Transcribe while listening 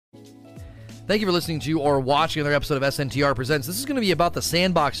Thank you for listening to or watching another episode of SNTR Presents. This is going to be about the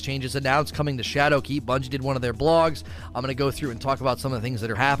sandbox changes announced coming to Shadowkeep. Bungie did one of their blogs. I'm going to go through and talk about some of the things that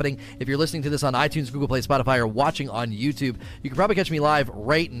are happening. If you're listening to this on iTunes, Google Play, Spotify, or watching on YouTube, you can probably catch me live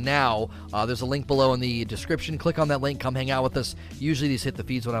right now. There's a link below in the description. Click on that link. Come hang out with us. Usually these hit the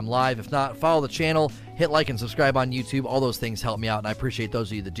feeds when I'm live. If not, follow the channel. Hit like and subscribe on YouTube. All those things help me out, and I appreciate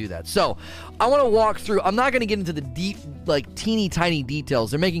those of you that do that. So I want to walk through. I'm not going to get into the deep, like teeny tiny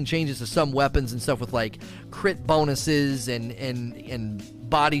details. They're making changes to some weapons and stuff with like crit bonuses and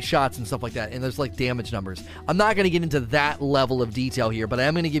body shots and stuff like that, and there's like damage numbers. I'm not going to get into that level of detail here, but I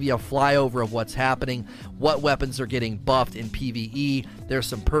am going to give you a flyover of what's happening, what weapons are getting buffed in PvE. There's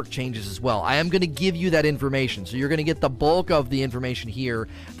some perk changes as well. I am going to give you that information, so you're going to get the bulk of the information here.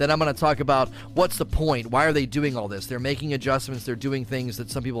 Then I'm going to talk about what's the point, why are they doing all this. They're making adjustments, they're doing things that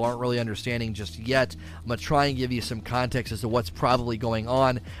some people aren't really understanding just yet. I'm going to try and give you some context as to what's probably going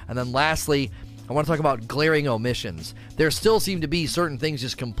on, and then lastly, I want to talk about glaring omissions. There still seem to be certain things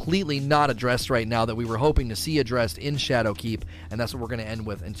just completely not addressed right now that we were hoping to see addressed in Shadowkeep, and that's what we're going to end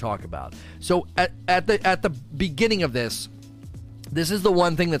with and talk about. So at the beginning of this is the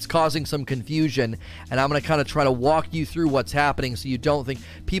one thing that's causing some confusion, and I'm going to kind of try to walk you through what's happening so you don't think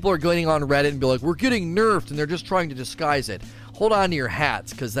people are going on Reddit and be like, we're getting nerfed, and they're just trying to disguise it. Hold on to your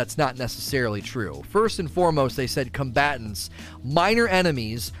hats, because that's not necessarily true. First and foremost, they said combatants, minor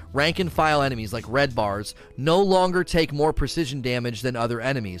enemies, rank and file enemies like red bars, no longer take more precision damage than other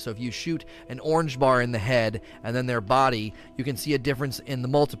enemies. So if you shoot an orange bar in the head and then their body, you can see a difference in the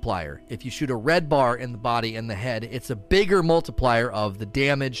multiplier. If you shoot a red bar in the body and the head, it's a bigger multiplier of the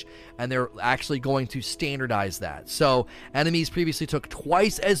damage, and they're actually going to standardize that. So enemies previously took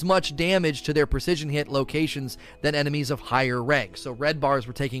twice as much damage to their precision hit locations than enemies of higher rank. So red bars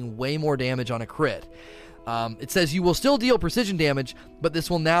were taking way more damage on a crit. It says you will still deal precision damage, but this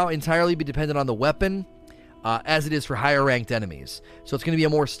will now entirely be dependent on the weapon, as it is for higher ranked enemies. So it's going to be a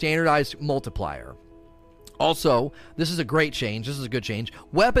more standardized multiplier. Also, this is a great change. This is a good change.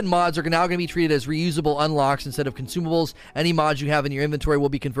 Weapon mods are now going to be treated as reusable unlocks instead of consumables. Any mods you have in your inventory will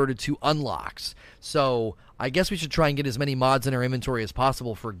be converted to unlocks. So I guess we should try and get as many mods in our inventory as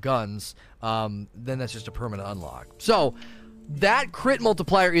possible for guns. Then that's just a permanent unlock. So that crit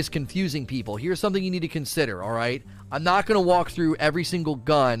multiplier is confusing people. Here's something you need to consider, all right? I'm not going to walk through every single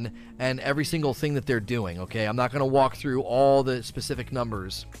gun and every single thing that they're doing, okay? I'm not going to walk through all the specific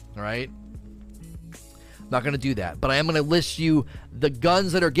numbers, all right? Not going to do that, but I am going to list you the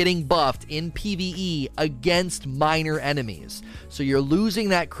guns that are getting buffed in PvE against minor enemies. So you're losing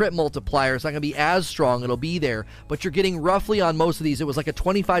that crit multiplier. It's not going to be as strong. It'll be there, but you're getting roughly on most of these. It was like a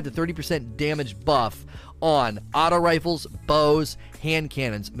 25 to 30% damage buff on auto rifles, bows, hand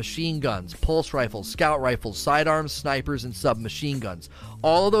cannons, machine guns, pulse rifles, scout rifles, sidearms, snipers, and submachine guns.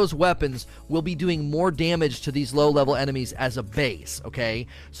 All of those weapons will be doing more damage to these low-level enemies as a base, okay?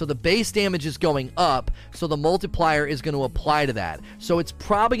 So the base damage is going up, so the multiplier is going to apply to that. So it's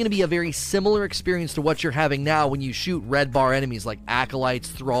probably going to be a very similar experience to what you're having now when you shoot red bar enemies like Acolytes,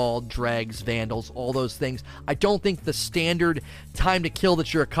 Thrall, Dregs, Vandals, all those things. I don't think the standard time to kill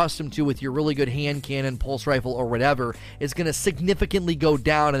that you're accustomed to with your really good hand cannon, pulse rifle, or whatever is going to significantly go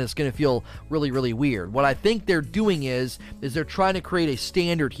down, and it's going to feel really, really weird. What I think they're doing is they're trying to create a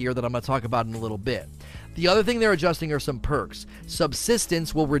standard here that I'm going to talk about in a little bit. The other thing they're adjusting are some perks.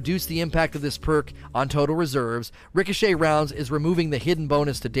 Subsistence will reduce the impact of this perk on total reserves. Ricochet rounds is removing the hidden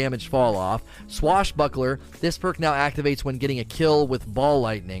bonus to damage fall off. Swashbuckler, this perk now activates when getting a kill with ball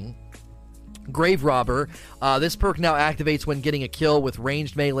lightning. Grave Robber, this perk now activates when getting a kill with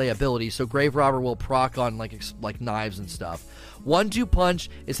ranged melee ability, so Grave Robber will proc on like knives and stuff. 1-2 Punch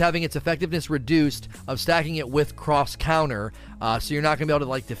is having its effectiveness reduced of stacking it with cross counter, so you're not going to be able to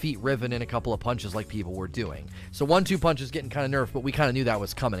like defeat Riven in a couple of punches like people were doing. So 1-2 Punch is getting kind of nerfed, but we kind of knew that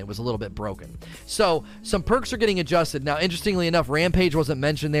was coming. It was a little bit broken. So some perks are getting adjusted. Now, interestingly enough, Rampage wasn't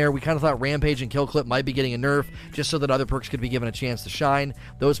mentioned there. We kind of thought Rampage and Kill Clip might be getting a nerf just so that other perks could be given a chance to shine.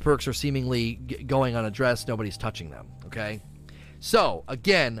 Those perks are seemingly going unaddressed. Nobody's touching them, okay? So,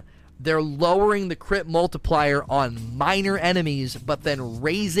 again, they're lowering the crit multiplier on minor enemies, but then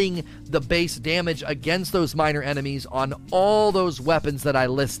raising the base damage against those minor enemies on all those weapons that I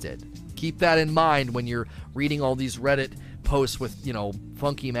listed. Keep that in mind when you're reading all these Reddit posts with,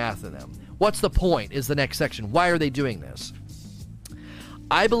 funky math in them. What's the point is the next section. Why are they doing this?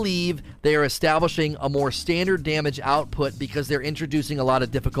 I believe they are establishing a more standard damage output because they're introducing a lot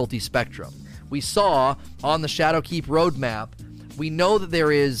of difficulty spectrum. We saw on the Shadowkeep roadmap, we know that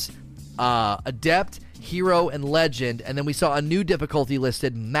there is Adept, Hero, and Legend, and then we saw a new difficulty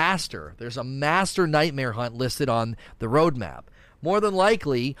listed, Master. There's a Master Nightmare Hunt listed on the roadmap. more than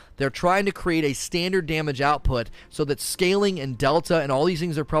likely they're trying to create a standard damage output so that scaling and delta and all these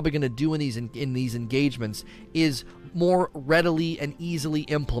things they're probably going to do in these engagements is more readily and easily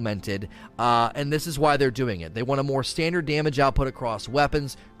implemented, and this is why they're doing it. They want a more standard damage output across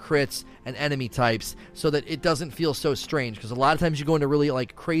weapons, crits, and enemy types so that it doesn't feel so strange, because a lot of times you go into really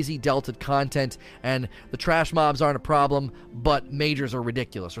like crazy delta content and the trash mobs aren't a problem, but majors are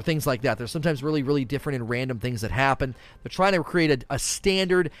ridiculous, or things like that. There's sometimes really, really different and random things that happen. They're trying to create a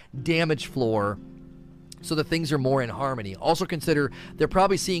standard damage floor so that things are more in harmony. Also consider they're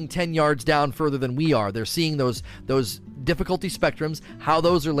probably seeing 10 yards down further than we are. They're seeing those difficulty spectrums, how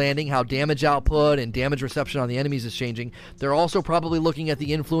those are landing, how damage output and damage reception on the enemies is changing. They're also probably looking at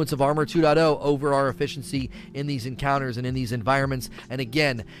the influence of Armor 2.0 over our efficiency in these encounters and in these environments. And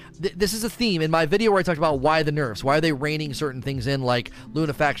again, this is a theme in my video where I talked about why the nerfs. Why are they reining certain things in, like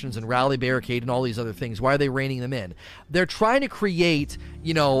Lunafactions and Rally Barricade and all these other things? Why are they reining them in? They're trying to create,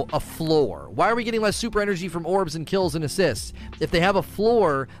 a floor. Why are we getting less super energy from orbs and kills and assists? If they have a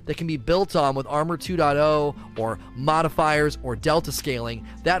floor that can be built on with Armor 2.0 or modifiers or delta scaling,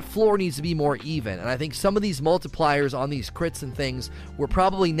 that floor needs to be more even. And I think some of these multipliers on these crits and things were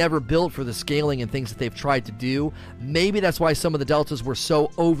probably never built for the scaling and things that they've tried to do. Maybe that's why some of the deltas were so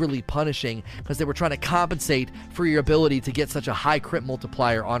overly punishing, because they were trying to compensate for your ability to get such a high crit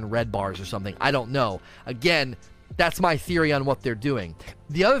multiplier on red bars or something. I don't know. Again, that's my theory on what they're doing.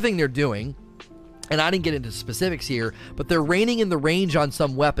 The other thing they're doing, and I didn't get into specifics here, but they're reining in the range on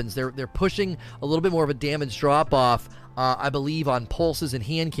some weapons. They're pushing a little bit more of a damage drop-off, I believe, on pulses and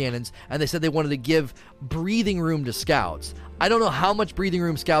hand cannons, and they said they wanted to give breathing room to scouts. I don't know how much breathing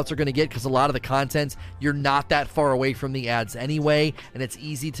room scouts are going to get, because a lot of the content, you're not that far away from the ads anyway, and it's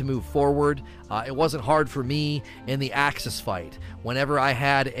easy to move forward. It wasn't hard for me in the Axis fight. Whenever I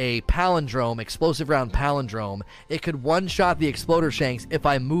had a palindrome, explosive round palindrome, it could one-shot the exploder shanks if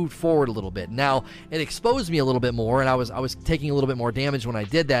I moved forward a little bit. Now, it exposed me a little bit more, and I was taking a little bit more damage when I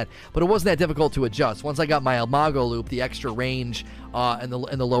did that, but it wasn't that difficult to adjust. Once I got my Imago loop, the extra range and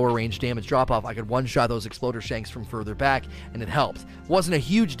the lower range damage drop-off, I could one-shot those exploder shanks from further back, and it helped. It wasn't a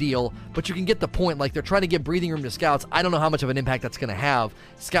huge deal, but you can get the point. Like, they're trying to give breathing room to scouts. I don't know how much of an impact that's going to have.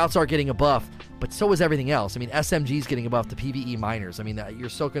 Scouts are getting a buff, but so is everything else. I mean, SMG's getting a buff to PvE miners. I mean, you're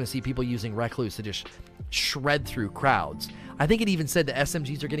still going to see people using Recluse to just shred through crowds. I think it even said the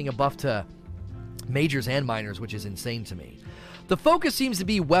SMGs are getting a buff to majors and miners, which is insane to me. The focus seems to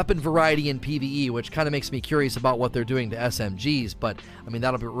be weapon variety in PvE, which kind of makes me curious about what they're doing to SMGs, but I mean,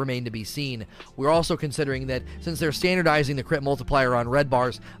 that'll remain to be seen. We're also considering that since they're standardizing the crit multiplier on red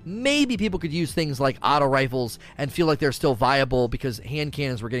bars, maybe people could use things like auto rifles and feel like they're still viable, because hand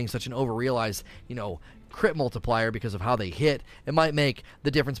cannons were getting such an over-realized, crit multiplier because of how they hit. It might make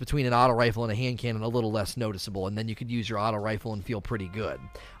the difference between an auto rifle and a hand cannon a little less noticeable, and then you could use your auto rifle and feel pretty good,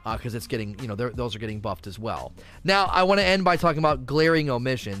 because it's getting, those are getting buffed as well. Now, I want to end by talking about glaring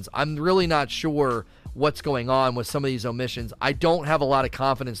omissions. I'm really not sure what's going on with some of these omissions. I don't have a lot of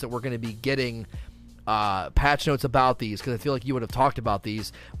confidence that we're going to be getting patch notes about these, because I feel like you would have talked about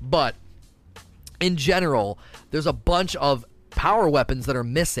these, but in general, there's a bunch of power weapons that are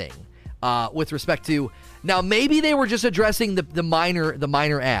missing. With respect to, now maybe they were just addressing the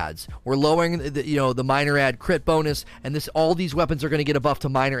minor ads. We're lowering the minor ad crit bonus, and all these weapons are going to get a buff to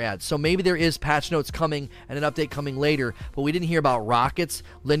minor ads. So maybe there is patch notes coming and an update coming later, but we didn't hear about rockets,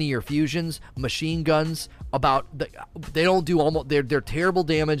 linear fusions, machine guns. They don't do almost, they're terrible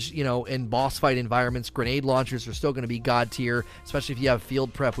damage, in boss fight environments. Grenade launchers are still going to be god tier, especially if you have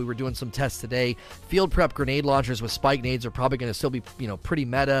field prep. We were doing some tests today. Field prep grenade launchers with spike nades are probably going to still be, pretty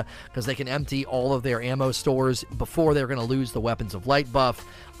meta, because they can empty all of their ammo stores before they're going to lose the weapons of light buff.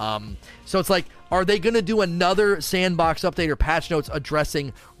 So it's like, are they going to do another sandbox update or patch notes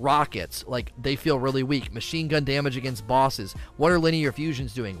addressing rockets? Like, they feel really weak. Machine gun damage against bosses. What are linear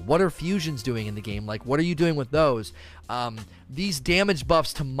fusions doing? What are fusions doing in the game? Like, what are you doing with those? These damage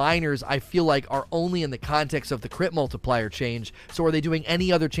buffs to miners, I feel like, are only in the context of the crit multiplier change. So are they doing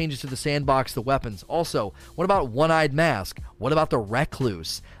any other changes to the sandbox, the weapons? Also, what about One-Eyed Mask? What about the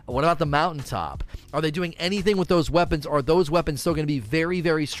Recluse? What about the Mountaintop? Are they doing anything with those weapons? Are those weapons still going to be very,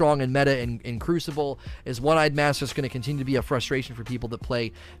 very strong in meta in Crucible? Is One-Eyed Mask just going to continue to be a frustration for people that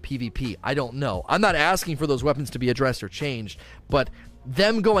play PvP? I don't know. I'm not asking for those weapons to be addressed or changed, but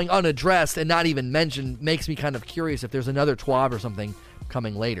them going unaddressed and not even mentioned makes me kind of curious if there's another TWAB or something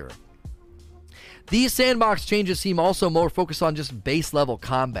coming later. These sandbox changes seem also more focused on just base level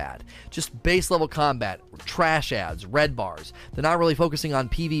combat. Just base level combat, trash ads, red bars. They're not really focusing on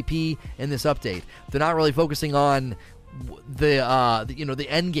PvP in this update. They're not really focusing on the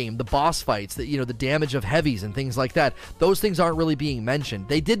end game, the boss fights, the damage of heavies and things like that. Those things aren't really being mentioned.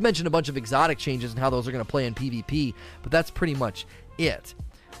 They did mention a bunch of exotic changes and how those are going to play in PvP, but that's pretty much it.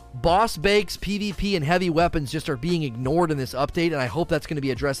 Boss bakes, PvP, and heavy weapons just are being ignored in this update, and I hope that's going to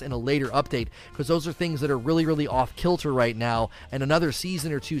be addressed in a later update, because those are things that are really, really off kilter right now, and another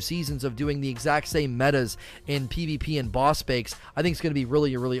season or 2 seasons of doing the exact same metas in PvP and boss bakes, I think it's going to be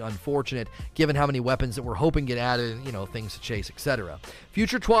really, really unfortunate, given how many weapons that we're hoping get added, things to chase, etc.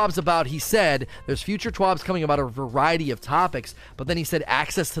 Future TWABs he said, there's future TWABs coming about a variety of topics, but then he said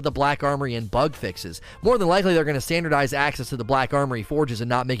access to the Black Armory and bug fixes. More than likely, they're going to standardize access to the Black Armory forges and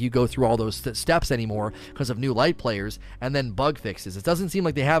not make you go through all those steps anymore because of new light players, and then bug fixes. It doesn't seem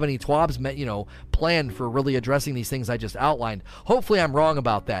like they have any TWABs planned for really addressing these things I just outlined. Hopefully I'm wrong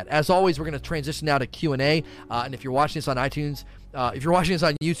about that. As always, we're going to transition now to Q&A, and if you're watching this on iTunes, if you're watching this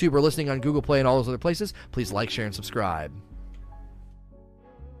on YouTube or listening on Google Play and all those other places, please like, share, and subscribe.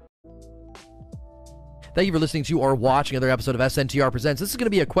 Thank you for listening to or watching another episode of SNTR Presents. This is going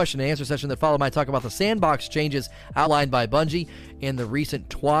to be a question and answer session that followed my talk about the sandbox changes outlined by Bungie in the recent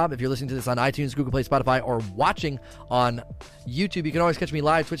TWAB. If you're listening to this on iTunes, Google Play, Spotify, or watching on YouTube, you can always catch me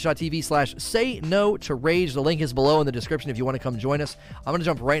live, twitch.tv/say no to rage. The link is below in the description if you want to come join us. I'm going to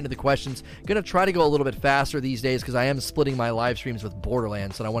jump right into the questions. Going to try to go a little bit faster these days because I am splitting my live streams with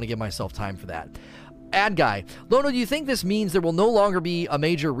Borderlands, and I want to give myself time for that. Ad guy, Lono, do you think this means there will no longer be a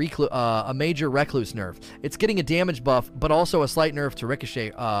major recluse nerf? It's getting a damage buff, but also a slight nerf to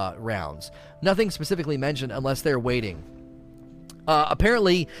ricochet rounds. Nothing specifically mentioned unless they're waiting.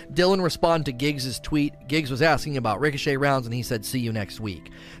 Apparently, Dylan responded to Giggs' tweet. Giggs was asking about ricochet rounds, and he said, see you next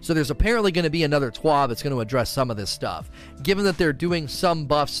week. So there's apparently going to be another TWAB that's going to address some of this stuff. Given that they're doing some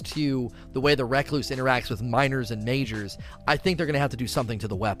buffs to the way the Recluse interacts with minors and majors, I think they're going to have to do something to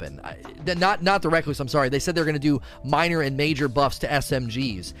the weapon. Not the Recluse, I'm sorry. They said they're going to do minor and major buffs to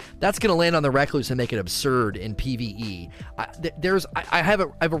SMGs. That's going to land on the Recluse and make it absurd in PvE. I have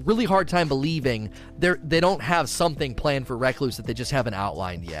a really hard time believing they don't have something planned for Recluse that they just haven't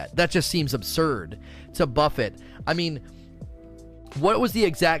outlined yet. That just seems absurd to buff it. I mean, what was the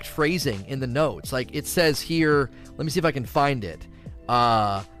exact phrasing in the notes? Like, it says here, let me see if I can find it.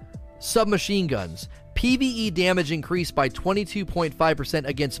 Submachine guns. PvE damage increased by 22.5%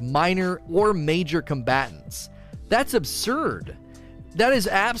 against minor or major combatants. That's absurd. That is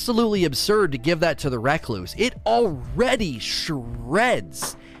absolutely absurd to give that to the Recluse. It already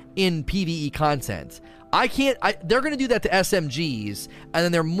shreds in PvE content. They're going to do that to SMGs, and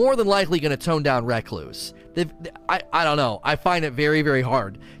then they're more than likely going to tone down Recluse. I don't know. I find it very, very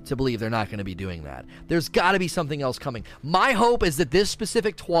hard to believe they're not going to be doing that. There's got to be something else coming. My hope is that this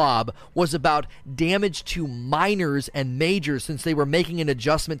specific TWAB was about damage to minors and majors, since they were making an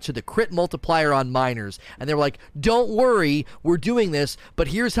adjustment to the crit multiplier on minors. And they were like, don't worry, we're doing this, but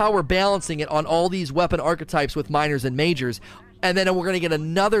here's how we're balancing it on all these weapon archetypes with minors and majors. And then we're going to get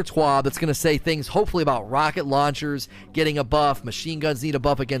another TWAB that's going to say things hopefully about rocket launchers getting a buff, machine guns need a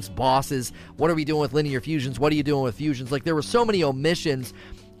buff against bosses, what are we doing with linear fusions, what are you doing with fusions? Like, there were so many omissions.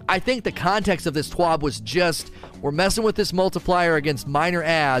 I think the context of this TWAB was just, we're messing with this multiplier against minor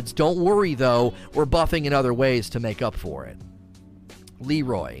adds, don't worry though, we're buffing in other ways to make up for it.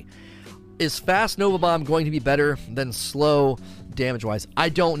 Leroy, is fast Nova Bomb going to be better than slow damage-wise? I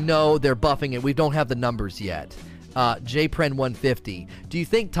don't know, they're buffing it, we don't have the numbers yet. JPren 150. Do you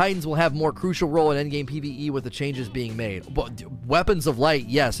think Titans will have more crucial role in endgame PvE with the changes being made? Weapons of Light,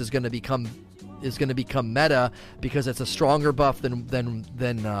 yes, is going to become meta because it's a stronger buff than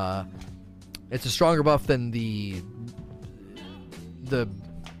it's a stronger buff than the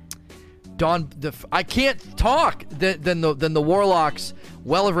Dawn. I can't talk than the Warlock's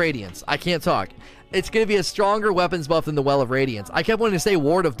Well of Radiance. I can't talk. It's going to be a stronger weapons buff than the Well of Radiance. I kept wanting to say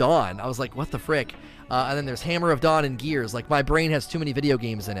Ward of Dawn. I was like, what the frick? And then there's Hammer of Dawn and Gears. Like, my brain has too many video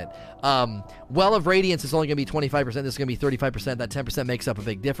games in it. Well of Radiance is only going to be 25%. This is going to be 35%. That 10% makes up a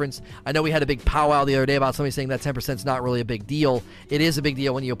big difference. I know we had a big powwow the other day about somebody saying that 10% is not really a big deal. It is a big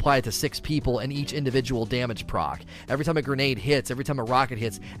deal when you apply it to 6 people and each individual damage proc. Every time a grenade hits, every time a rocket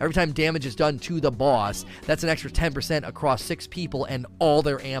hits, every time damage is done to the boss, that's an extra 10% across 6 people and all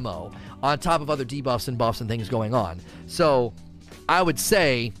their ammo, on top of other debuffs and buffs and things going on. So I would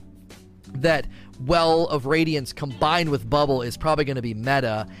say that Well of Radiance combined with Bubble is probably going to be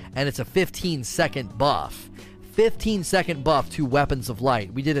meta, and it's a 15-second buff. 15-second buff to Weapons of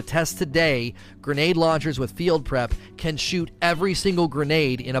Light. We did a test today. Grenade launchers with field prep can shoot every single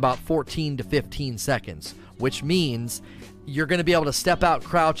grenade in about 14 to 15 seconds, which means you're going to be able to step out,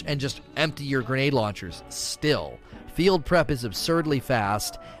 crouch, and just empty your grenade launchers still. Field prep is absurdly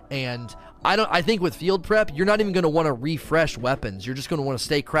fast, and I think with field prep, you're not even going to want to refresh weapons. You're just going to want to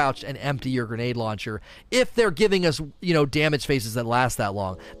stay crouched and empty your grenade launcher. If they're giving us, damage phases that last that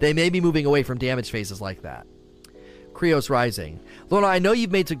long, they may be moving away from damage phases like that. Krios Rising. Lorna, I know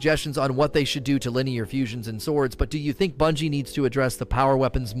you've made suggestions on what they should do to linear fusions and swords, but do you think Bungie needs to address the power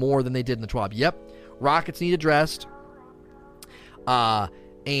weapons more than they did in the TWAB? Yep. Rockets need addressed.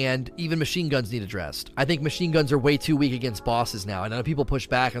 And even machine guns need addressed. I think machine guns are way too weak against bosses now. I know people push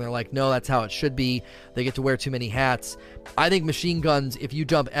back and they're like, no, that's how it should be. They get to wear too many hats. I think machine guns, if you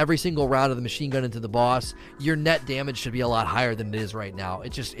dump every single round of the machine gun into the boss, your net damage should be a lot higher than it is right now.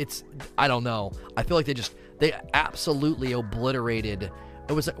 I don't know. I feel like they absolutely obliterated.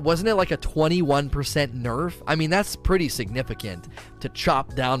 Wasn't it like a 21% nerf? I mean, that's pretty significant to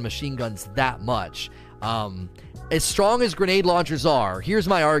chop down machine guns that much. As strong as grenade launchers are, here's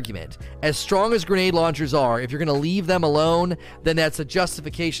my argument. As strong as grenade launchers are, if you're going to leave them alone, then that's a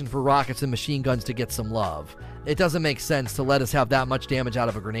justification for rockets and machine guns to get some love. It doesn't make sense to let us have that much damage out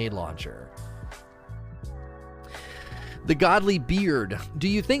of a grenade launcher. The Godly Beard. Do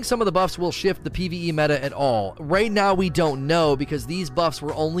you think some of the buffs will shift the PvE meta at all? Right now, we don't know because these buffs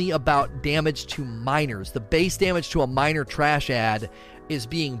were only about damage to miners. The base damage to a miner trash ad is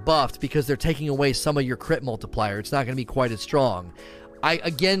being buffed because they're taking away some of your crit multiplier. It's not going to be quite as strong. I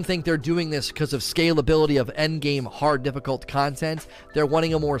again think they're doing this because of scalability of endgame hard difficult content. They're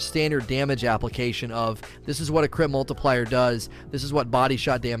wanting a more standard damage application of this is what a crit multiplier does, this is what body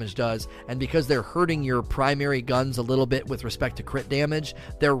shot damage does, and because they're hurting your primary guns a little bit with respect to crit damage,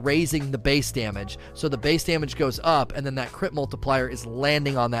 they're raising the base damage. So the base damage goes up and then that crit multiplier is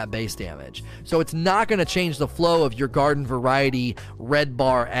landing on that base damage. So it's not going to change the flow of your garden variety red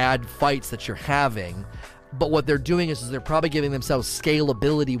bar ad fights that you're having. But what they're doing is they're probably giving themselves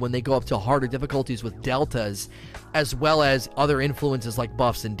scalability when they go up to harder difficulties with deltas, as well as other influences like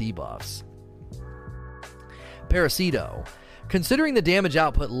buffs and debuffs. Parasito. Considering the damage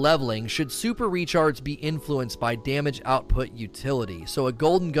output leveling, should super recharge be influenced by damage output utility? So a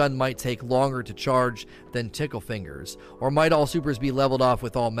golden gun might take longer to charge than Tickle Fingers, or might all supers be leveled off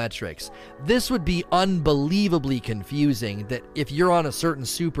with all metrics? This would be unbelievably confusing, that if you're on a certain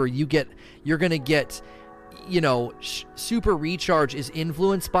super, you're going to get super recharge is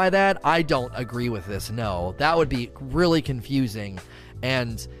influenced by that. I don't agree with this. No, that would be really confusing.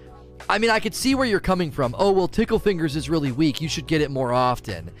 And I mean, I could see where you're coming from. Oh, well, Tickle Fingers is really weak. You should get it more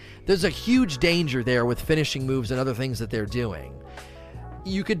often. There's a huge danger there with finishing moves and other things that they're doing.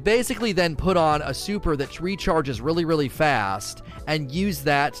 You could basically then put on a super that recharges really, really fast and use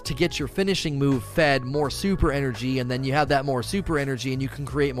that to get your finishing move fed more super energy, and then you have that more super energy and you can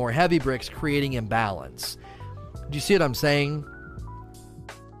create more heavy bricks, creating imbalance. Do you see what I'm saying?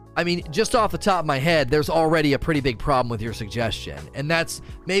 I mean, just off the top of my head, there's already a pretty big problem with your suggestion. And that's,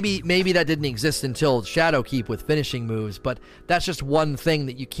 maybe that didn't exist until Shadowkeep with finishing moves, but that's just one thing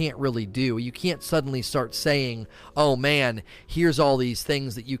that you can't really do. You can't suddenly start saying, oh man, here's all these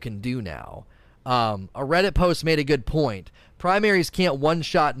things that you can do now. A Reddit post made a good point. Primaries can't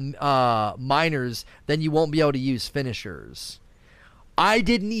one-shot miners, then you won't be able to use finishers. I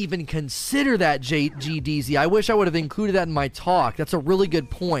didn't even consider that, GDZ. I wish I would have included that in my talk. That's a really good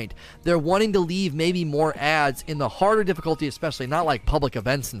point. They're wanting to leave maybe more ads in the harder difficulty, especially not like public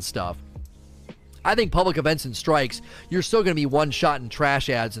events and stuff. I think public events and strikes, you're still going to be one-shot in trash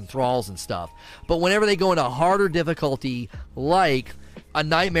ads and thralls and stuff. But whenever they go into harder difficulty, like a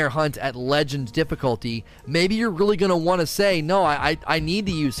Nightmare Hunt at Legend difficulty, maybe you're really going to want to say, no, I need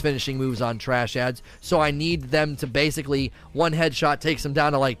to use finishing moves on trash ads, so I need them to basically, one headshot takes them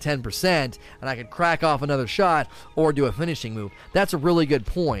down to like 10%, and I could crack off another shot or do a finishing move. That's a really good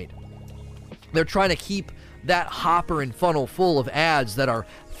point. They're trying to keep that hopper and funnel full of ads that are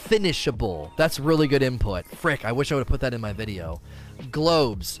finishable. That's really good input. Frick, I wish I would have put that in my video.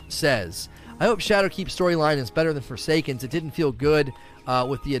 Globes says, I hope Shadowkeep's storyline is better than Forsaken's. It didn't feel good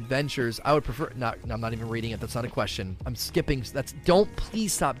with the adventures. I would prefer... No, I'm not even reading it. That's not a question. I'm skipping. Don't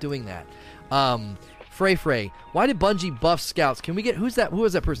please stop doing that. Frey, why did Bungie buff scouts? Can we get... Who was that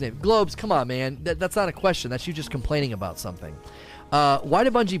person's name? Globes, come on, man. That's not a question. That's you just complaining about something. Why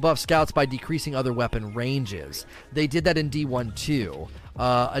did Bungie buff scouts by decreasing other weapon ranges? They did that in D1 too.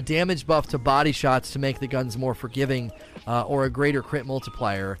 A damage buff to body shots to make the guns more forgiving, or a greater crit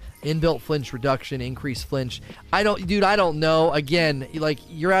multiplier. Inbuilt flinch reduction, increased flinch. I don't know. Again, like,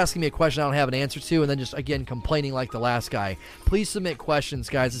 you're asking me a question I don't have an answer to, and then just, again, complaining like the last guy. Please submit questions,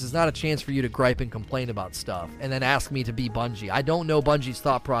 guys. This is not a chance for you to gripe and complain about stuff, and then ask me to be Bungie. I don't know Bungie's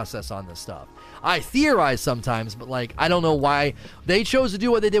thought process on this stuff. I theorize sometimes, but like I don't know why they chose to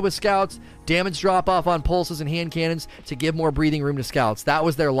do what they did with scouts. Damage drop off on pulses and hand cannons to give more breathing room to scouts. That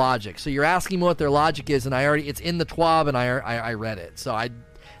was their logic. So you're asking me what their logic is, and it's in the TWAB, and I read it. So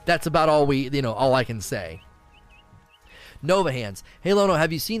that's about all I can say. Nova Hands. Hey Lono,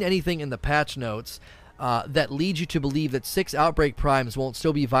 have you seen anything in the patch notes that leads you to believe that 6 Outbreak Primes won't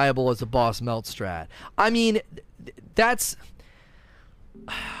still be viable as a boss melt strat? I mean, that's...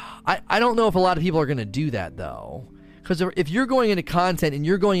 I don't know if a lot of people are going to do that, though. Because if you're going into content and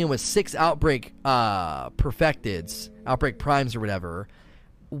you're going in with 6 Outbreak Perfecteds, Outbreak Primes or whatever,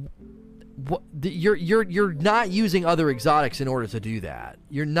 you're not using other exotics in order to do that.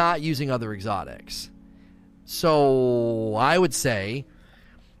 You're not using other exotics. So I would say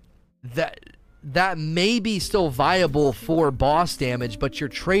that may be still viable for boss damage, but you're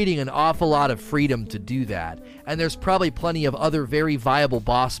trading an awful lot of freedom to do that. And there's probably plenty of other very viable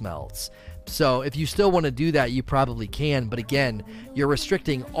boss melts. So if you still want to do that, you probably can. But again, you're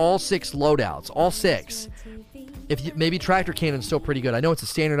restricting all 6 loadouts, all 6. Maybe Tractor Cannon's still pretty good. I know it's a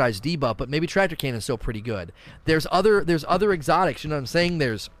standardized debuff, but maybe Tractor Cannon's still pretty good. There's other exotics, you know what I'm saying?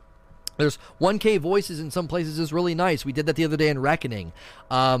 There's 1K Voices in some places is really nice. We did that the other day in Reckoning.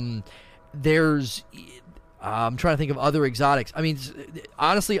 I'm trying to think of other exotics. I mean,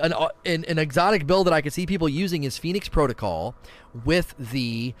 honestly, an exotic build that I could see people using is Phoenix Protocol with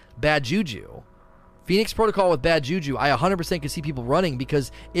the Bad Juju. Phoenix Protocol with Bad Juju, I 100% could see people running,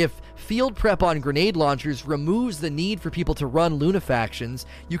 because if field prep on grenade launchers removes the need for people to run Lunafactions,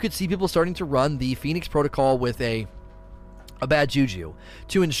 you could see people starting to run the Phoenix Protocol with a Bad Juju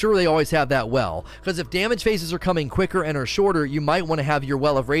to ensure they always have that well. Because if damage phases are coming quicker and are shorter, you might want to have your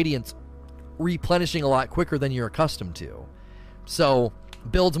Well of Radiance replenishing a lot quicker than you're accustomed to. So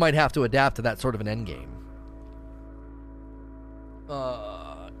builds might have to adapt to that sort of an endgame.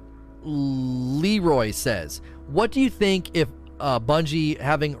 Leroy says, what do you think if Bungie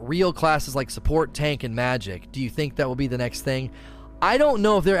having real classes like support, tank, and magic, do you think that will be the next thing? I don't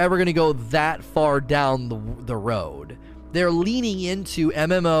know if they're ever going to go that far down the road. They're leaning into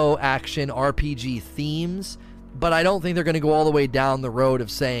MMO action RPG themes, but I don't think they're going to go all the way down the road of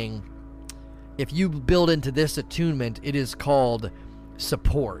saying, if you build into this attunement, it is called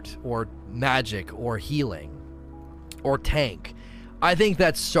support or magic or healing or tank. I think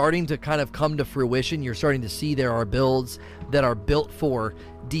that's starting to kind of come to fruition. You're starting to see there are builds that are built for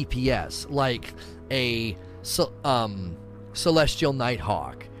DPS, like a Celestial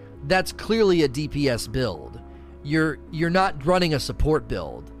Nighthawk. That's clearly a DPS build. You're not running a support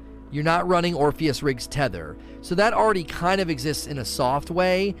build. You're not running Orpheus Riggs Tether. So that already kind of exists in a soft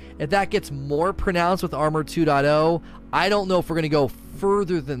way. If that gets more pronounced with Armor 2.0, I don't know if we're going to go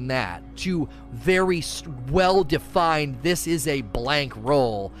further than that to very well-defined, this is a blank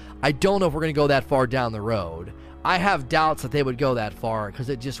role. I don't know if we're going to go that far down the road. I have doubts that they would go that far, because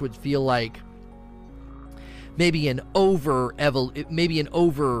it just would feel like maybe an overcooked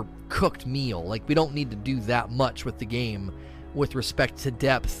meal. Like, we don't need to do that much with the game with respect to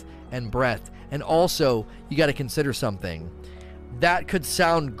depth and breadth. And also, you got to consider something. That could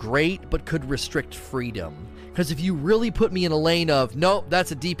sound great, but could restrict freedom. Because if you really put me in a lane of, nope,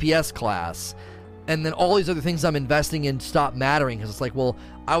 that's a DPS class, and then all these other things I'm investing in stop mattering, because it's like, well,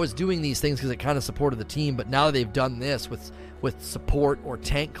 I was doing these things because it kind of supported the team, but now that they've done this with support or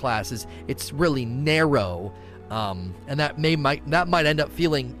tank classes, it's really narrow. And that might end up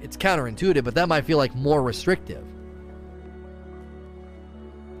feeling, it's counterintuitive, but that might feel like more restrictive.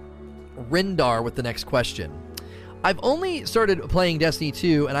 Rindar with the next question. I've only started playing Destiny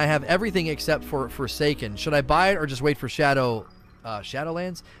 2, and I have everything except for Forsaken. Should I buy it or just wait for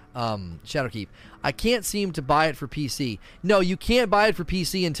Shadowlands? Shadowkeep. I can't seem to buy it for PC. No, you can't buy it for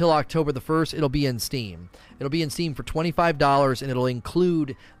PC until October the 1st. It'll be in Steam. It'll be in Steam for $25, and it'll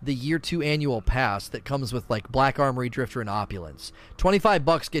include the Year 2 annual pass that comes with, like, Black Armory, Drifter, and Opulence.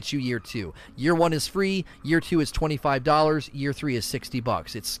 $25 gets you Year 2. Year 1 is free. Year 2 is $25. Year 3 is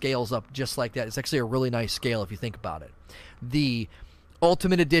 $60. It scales up just like that. It's actually a really nice scale if you think about it. The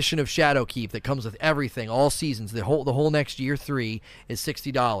Ultimate Edition of Shadowkeep that comes with everything, all seasons, the whole next Year 3 is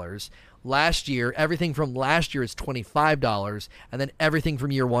 $60. Last year, everything from last year is $25, and then everything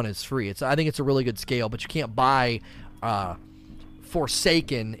from Year 1 is free. I think it's a really good scale, but you can't buy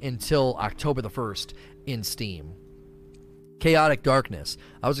Forsaken until October the 1st in Steam. Chaotic Darkness.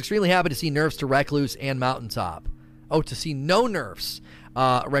 I was extremely happy to see nerfs to Recluse and Mountaintop. Oh, to see no nerfs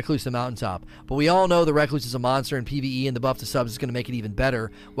Recluse and Mountaintop. But we all know the Recluse is a monster in PvE, and the buff to subs is going to make it even better.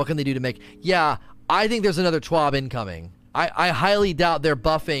 What can they do to make... Yeah, I think there's another TWAB incoming. I highly doubt they're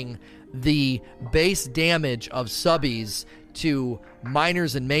buffing the base damage of subbies to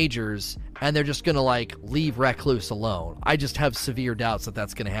minors and majors, and they're just going to like leave Recluse alone. I just have severe doubts that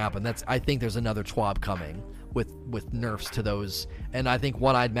that's going to happen. I think there's another TWAB coming with nerfs to those, and I think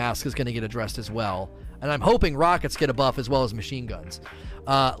One-Eyed Mask is going to get addressed as well. And I'm hoping rockets get a buff as well as machine guns.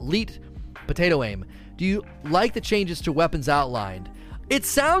 Leet Potato Aim, do you like the changes to weapons outlined? It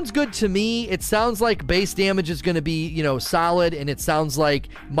sounds good to me. It sounds like base damage is going to be, solid, and it sounds like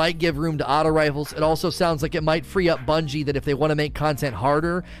might give room to auto rifles. It also sounds like it might free up Bungie that if they want to make content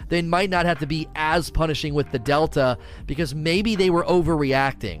harder, they might not have to be as punishing with the Delta, because maybe they were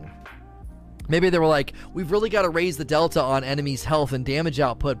overreacting. Maybe they were like, we've really got to raise the Delta on enemies' health and damage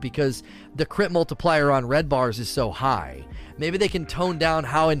output because the crit multiplier on red bars is so high. Maybe they can tone down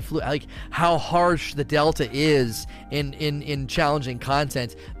how harsh the Delta is in challenging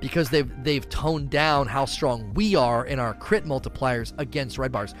content, because they've toned down how strong we are in our crit multipliers against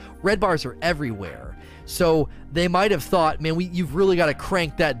red bars. Red bars are everywhere. So they might have thought, man, you've really got to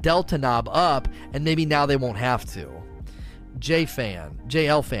crank that Delta knob up, and maybe now they won't have to.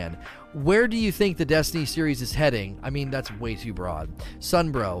 JL fan, where do you think the Destiny series is heading? I mean, that's way too broad.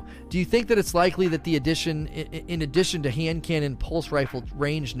 Sunbro, do you think that it's likely that in addition to hand cannon pulse rifle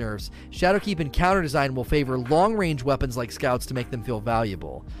range nerfs, Shadowkeep and counter design will favor long-range weapons like scouts to make them feel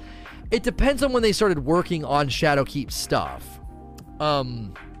valuable? It depends on when they started working on Shadowkeep stuff.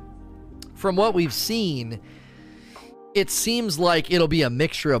 From what we've seen, it seems like it'll be a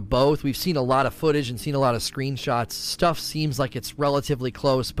mixture of both. We've seen a lot of footage and seen a lot of screenshots. Stuff seems like it's relatively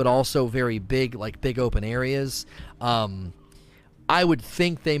close, but also very big, like big open areas. I would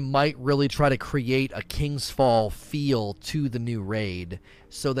think they might really try to create a King's Fall feel to the new raid,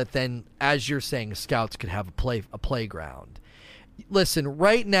 so that then, as you're saying, scouts could have a playground. Listen,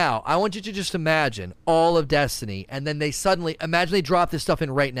 right now, I want you to just imagine all of Destiny, and then imagine they drop this stuff in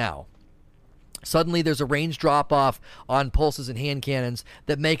right now. Suddenly there's a range drop-off on pulses and hand cannons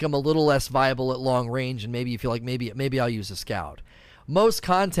that make them a little less viable at long range, and maybe you feel like maybe I'll use a scout. Most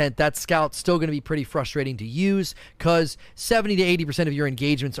content, that scout's still going to be pretty frustrating to use, because 70 to 80% of your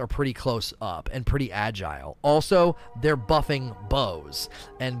engagements are pretty close up and pretty agile. Also, they're buffing bows,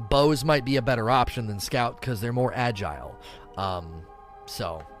 and bows might be a better option than scout because they're more agile.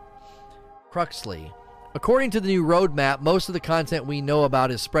 Cruxley, according to the new roadmap, most of the content we know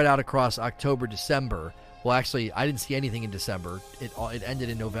about is spread out across October, December. Well, actually, I didn't see anything in December. It ended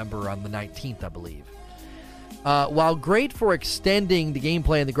in November on the 19th, I believe. While great for extending the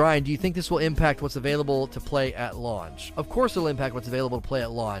gameplay and the grind, do you think this will impact what's available to play at launch? Of course it'll impact what's available to play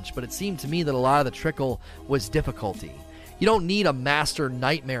at launch, but it seemed to me that a lot of the trickle was difficulty. You don't need a master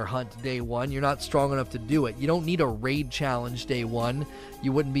nightmare hunt day one. You're not strong enough to do it. You don't need a raid challenge day one.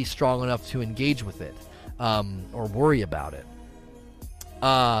 You wouldn't be strong enough to engage with it. Or worry about it.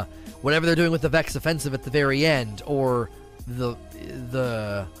 Whatever they're doing with the Vex Offensive at the very end, or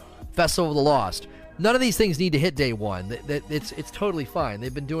the Festival of the Lost, none of these things need to hit day one. It's totally fine.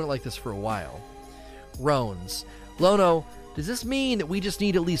 They've been doing it like this for a while. Rones, Lono, does this mean that we just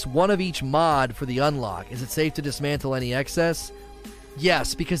need at least one of each mod for the unlock? Is it safe to dismantle any excess?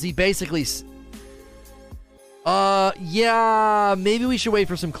 Yes, because he basically... yeah, maybe we should wait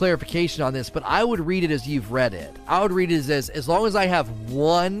for some clarification on this, but I would read it as you've read it. I would read it as long as I have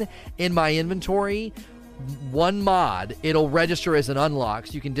one in my inventory, one mod, it'll register as an unlock,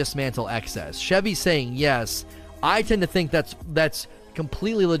 so you can dismantle excess. Chevy's saying yes. I tend to think that's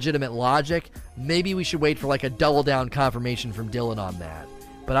completely legitimate logic. Maybe we should wait for like a double down confirmation from Dylan on that.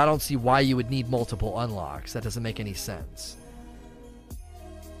 But I don't see why you would need multiple unlocks. That doesn't make any sense.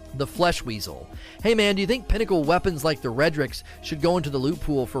 The Flesh Weasel. Hey man, do you think pinnacle weapons like the Redrix should go into the loot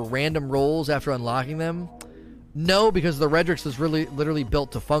pool for random rolls after unlocking them? No, because the Redrix is really literally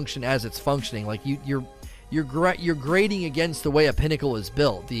built to function as it's functioning. Like you're grading against the way a pinnacle is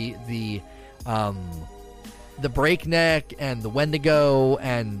built. The Breakneck and the Wendigo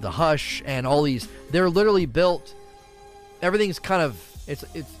and the Hush and all these, they're literally built. Everything's kind of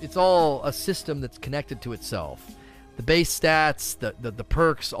it's all a system that's connected to itself. The base stats, the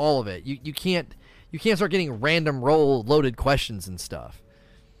perks, all of it. You can't start getting random roll loaded questions and stuff.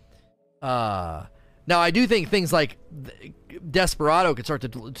 Now I do think things like Desperado could start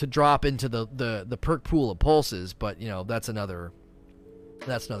to drop into the perk pool of pulses, but that's another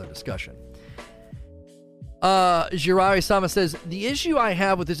discussion. Jiraiya Sama says, the issue I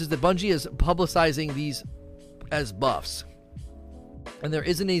have with this is that Bungie is publicizing these as buffs, and there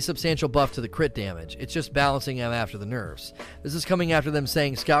isn't any substantial buff to the crit damage. It's just balancing them after the nerfs. This is coming after them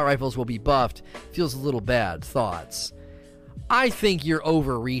saying scout rifles will be buffed. Feels a little bad. Thoughts? I think you're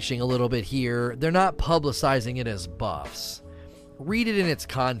overreaching a little bit here. They're not publicizing it as buffs. read it in its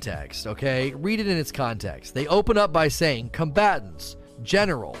context, okay? Read it in its context. They open up by saying combatants,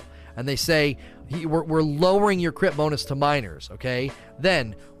 general, and they say we're lowering your crit bonus to minors, okay?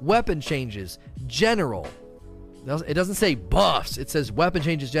 Then weapon changes, general. It doesn't say buffs. It says weapon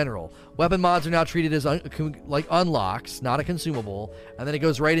changes general. Weapon mods are now treated as like unlocks, not a consumable. And then it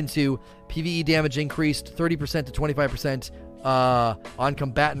goes right into PvE damage increased 30% to 25% on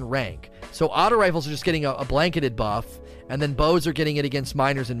combatant rank. So auto rifles are just getting a blanketed buff, and then bows are getting it against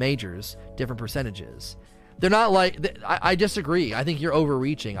minors and majors, different percentages. They're not like, I disagree. I think you're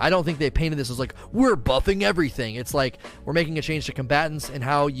overreaching. I don't think they painted this as like, we're buffing everything. It's like, we're making a change to combatants and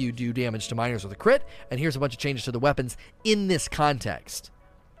how you do damage to minors with a crit, and here's a bunch of changes to the weapons in this context.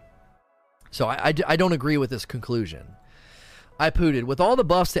 So I don't agree with this conclusion. I pooted. With all the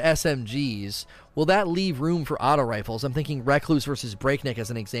buffs to SMGs, will that leave room for auto rifles? I'm thinking Recluse versus Breakneck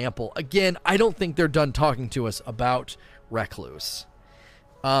as an example. Again, I don't think they're done talking to us about Recluse.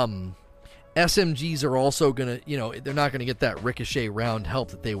 SMGs are also going to, they're not going to get that ricochet round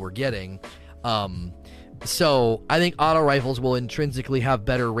help that they were getting. So I think auto rifles will intrinsically have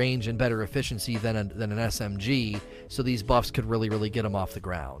better range and better efficiency than an SMG. So these buffs could really, really get them off the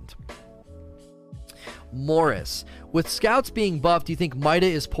ground. Morris, with scouts being buffed, do you think Mida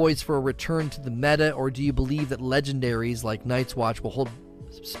is poised for a return to the meta, or do you believe that legendaries like Night's Watch will hold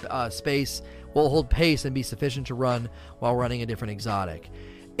pace and be sufficient to run while running a different exotic?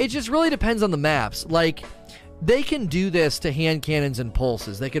 It just really depends on the maps. Like, they can do this to hand cannons and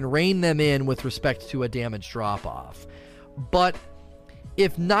pulses. They can rein them in with respect to a damage drop-off. But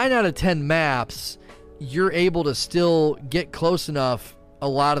if 9 out of 10 maps, you're able to still get close enough a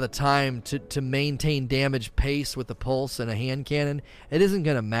lot of the time to maintain damage pace with the pulse and a hand cannon, it isn't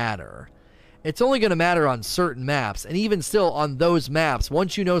going to matter. It's only going to matter on certain maps, and even still on those maps,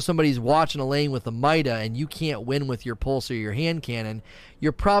 once you know somebody's watching a lane with a Mida and you can't win with your pulse or your hand cannon,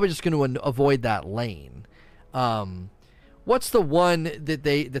 you're probably just going to avoid that lane. What's the one that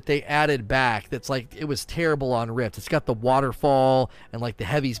they added back that's like, it was terrible on Rift? It's got the waterfall and like the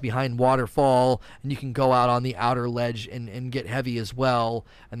heavies behind waterfall, and you can go out on the outer ledge and get heavy as well.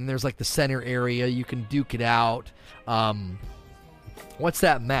 And then there's like the center area, you can duke it out. What's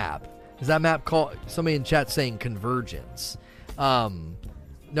that map? Is that map called, somebody in chat saying Convergence? No,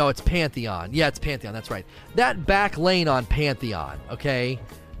 it's Pantheon. Yeah, it's Pantheon, that's right. That back lane on Pantheon, okay?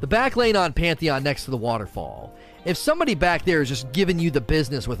 The back lane on Pantheon next to the waterfall. If somebody back there is just giving you the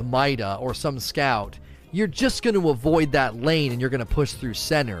business with Mida or some scout, you're just going to avoid that lane and you're going to push through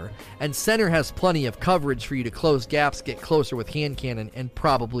center. And center has plenty of coverage for you to close gaps, get closer with hand cannon, and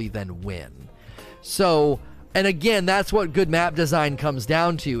probably then win. So, and again, that's what good map design comes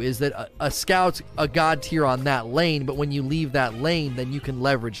down to, is that a scout's a god tier on that lane, but when you leave that lane, then you can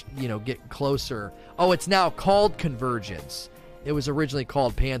leverage, get closer. Oh, it's now called Convergence. It was originally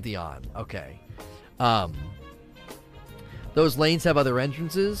called Pantheon. Okay. Those lanes have other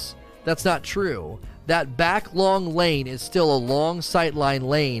entrances? That's not true. That back long lane is still a long sightline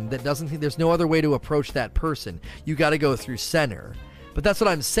lane that there's no other way to approach that person. You got to go through center. But that's what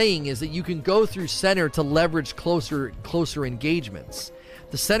I'm saying, is that you can go through center to leverage closer engagements.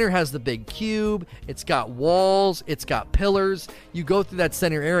 The center has the big cube, it's got walls, it's got pillars. You go through that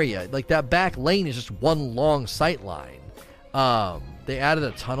center area. Like, that back lane is just one long sight line. They added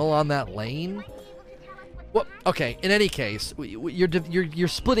a tunnel on that lane. Well, okay, in any case, you're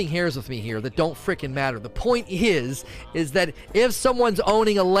splitting hairs with me here that don't frickin' matter. The point is that if someone's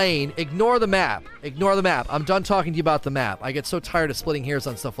owning a lane, ignore the map. Ignore the map. I'm done talking to you about the map. I get so tired of splitting hairs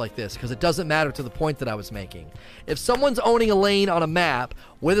on stuff like this because it doesn't matter to the point that I was making. If someone's owning a lane on a map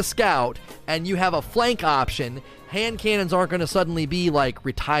with a scout and you have a flank option, hand cannons aren't going to suddenly be, like,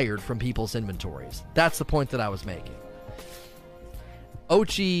 retired from people's inventories. That's the point that I was making.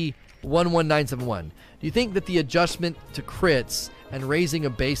 Ochi11971. Do you think that the adjustment to crits and raising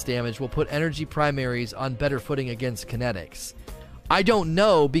of base damage will put energy primaries on better footing against kinetics? I don't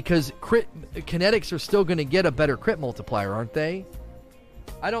know, because kinetics are still going to get a better crit multiplier, aren't they?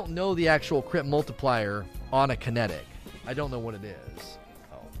 I don't know the actual crit multiplier on a kinetic. I don't know what it is.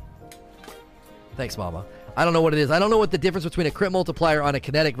 Oh. Thanks, Mama. I don't know what it is. I don't know what the difference between a crit multiplier on a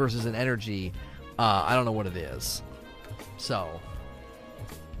kinetic versus an energy. I don't know what it is. So,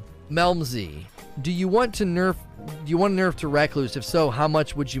 Melmsy. Do you want to nerf to Recluse? If so, how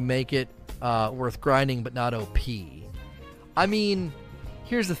much would you make it worth grinding but not OP? I mean,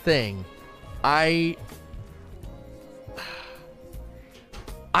 here's the thing. I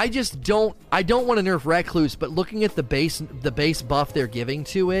just don't want to nerf Recluse, but looking at the base buff they're giving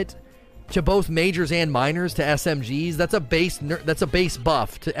to it, to both majors and minors, to SMGs, that's a base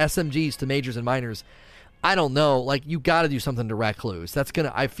buff to SMGs, to majors and minors. I don't know. Like, you got to do something to Recluse. That's going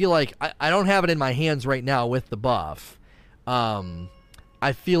to, I feel like, I don't have it in my hands right now with the buff.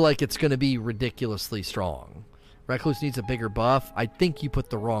 I feel like it's going to be ridiculously strong. Recluse needs a bigger buff. I think you put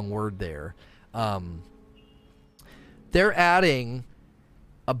the wrong word there. They're adding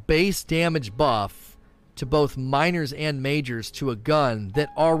a base damage buff to both minors and majors to a gun that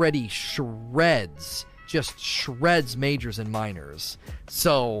already shreds majors and minors.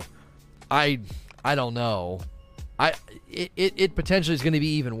 So, I don't know. It potentially is going to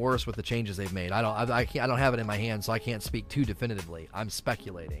be even worse with the changes they've made. I don't have it in my hands, so I can't speak too definitively. I'm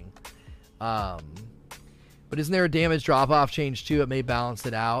speculating. But isn't there a damage drop-off change too? It may balance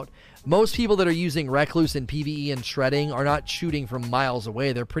it out. Most people that are using Recluse in PvE and shredding are not shooting from miles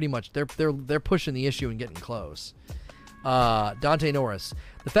away. They're pretty much they're pushing the issue and getting close. Dante Norris.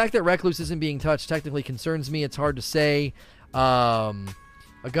 The fact that Recluse isn't being touched technically concerns me. It's hard to say.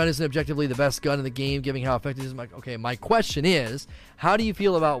 A gun isn't objectively the best gun in the game, given how effective it is. Okay, my question is, how do you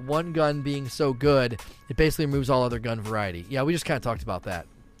feel about one gun being so good it basically removes all other gun variety? Yeah, we just kind of talked about that.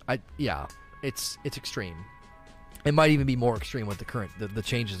 It's extreme. It might even be more extreme with the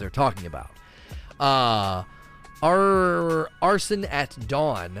changes they're talking about. Arson at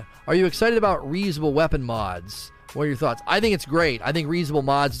Dawn. Are you excited about reusable weapon mods? What are your thoughts? I think it's great. I think reusable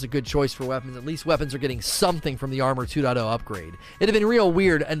mods is a good choice for weapons. At least weapons are getting something from the Armor 2.0 upgrade. It'd have been real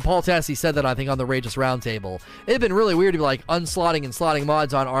weird, and Paul Tassi said that, I think, on the Rageous Roundtable. It'd have been really weird to be like unslotting and slotting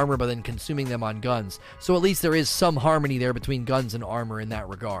mods on armor, but then consuming them on guns. So at least there is some harmony there between guns and armor in that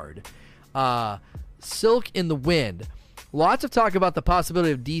regard. Silk in the Wind. Lots of talk about the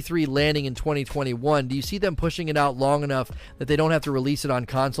possibility of D3 landing in 2021. Do you see them pushing it out long enough that they don't have to release it on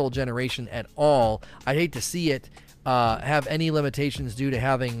console generation at all? I'd hate to see it have any limitations due to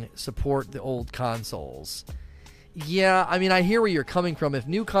having support the old consoles. Yeah, I mean, I hear where you're coming from. If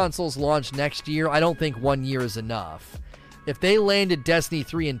new consoles launch next year, I don't think 1 year is enough. If they landed Destiny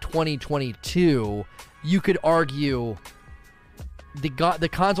 3 in 2022, you could argue the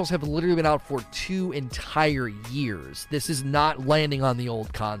consoles have literally been out for 2 entire years. This is not landing on the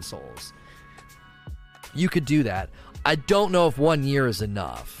old consoles. You could do that. I don't know if 1 year is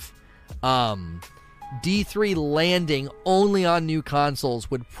enough. D3 landing only on new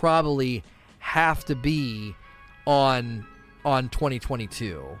consoles would probably have to be on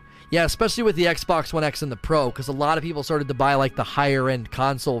 2022. Yeah, especially with the Xbox One X and the Pro, because a lot of people started to buy like the higher end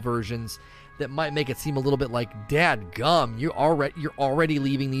console versions. That might make it seem a little bit like, dad gum, you're already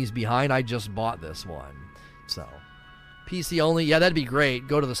leaving these behind. I just bought this one. So, PC only, yeah, that'd be great.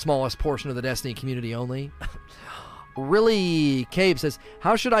 Go to the smallest portion of the Destiny community only. Really, Cabe says,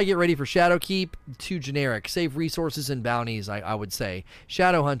 how should I get ready for Shadowkeep? Too generic. Save resources and bounties, I would say.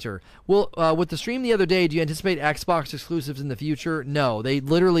 Shadowhunter. Well, with the stream the other day, do you anticipate Xbox exclusives in the future? No. They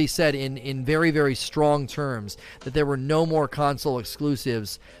literally said in very, very strong terms that there were no more console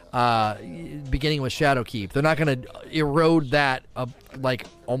exclusives beginning with Shadowkeep. They're not going to erode that like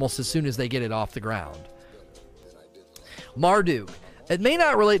almost as soon as they get it off the ground. Marduk. It may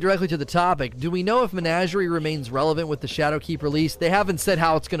not relate directly to the topic. Do we know if Menagerie remains relevant with the Shadowkeep release? They haven't said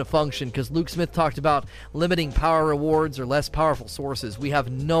how it's going to function because Luke Smith talked about limiting power rewards or less powerful sources. We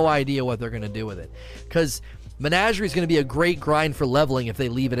have no idea what they're going to do with it because Menagerie is going to be a great grind for leveling if they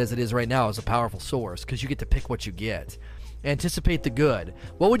leave it as it is right now as a powerful source because you get to pick what you get. Anticipate the good.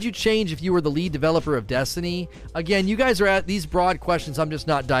 What would you change if you were the lead developer of Destiny? Again, you guys are at these broad questions I'm just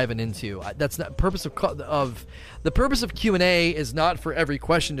not diving into. That's not purpose of the purpose of Q&A is not for every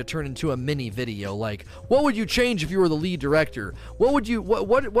question to turn into a mini video like, what would you change if you were the lead director? What would you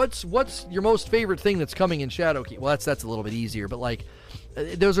what's your most favorite thing that's coming in Shadowkeep? Well, that's a little bit easier, but like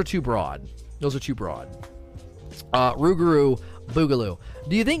those are too broad. Ruguru Boogaloo.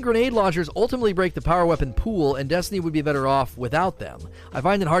 Do you think grenade launchers ultimately break the power weapon pool and Destiny would be better off without them? I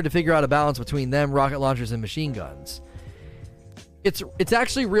find it hard to figure out a balance between them, rocket launchers, and machine guns. It's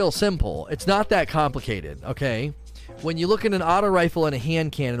actually real simple. It's not that complicated, okay? When you look at an auto rifle and a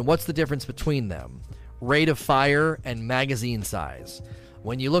hand cannon, what's the difference between them? Rate of fire and magazine size.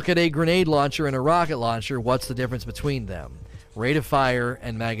 When you look at a grenade launcher and a rocket launcher, what's the difference between them? Rate of fire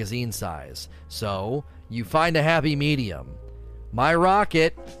and magazine size. So, you find a happy medium. My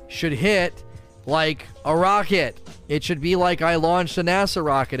rocket should hit like a rocket. It should be like I launched a NASA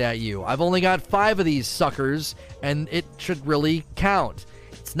rocket at you. I've only got 5 of these suckers, and it should really count.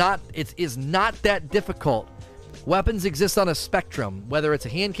 It is not that difficult. Weapons exist on a spectrum, whether it's a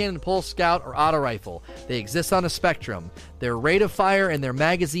hand cannon, pulse scout, or auto rifle. They exist on a spectrum. Their rate of fire and their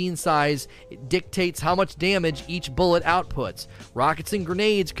magazine size dictates how much damage each bullet outputs. Rockets and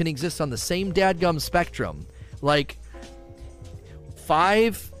grenades can exist on the same dadgum spectrum. Like,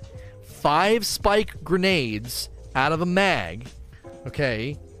 5 spike grenades out of a mag,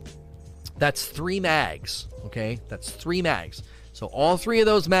 okay, that's 3 mags, okay? That's 3 mags. So all 3 of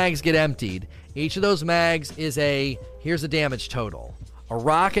those mags get emptied. Each of those mags is here's the damage total. A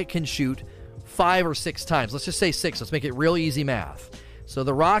rocket can shoot 5 or 6 times. Let's just say 6. Let's make it real easy math. So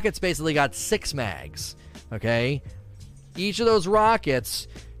the rocket's basically got 6 mags, okay? Each of those rockets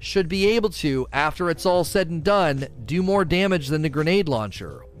should be able to, after it's all said and done, do more damage than the grenade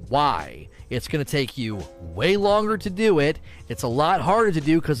launcher. Why? It's going to take you way longer to do it. It's a lot harder to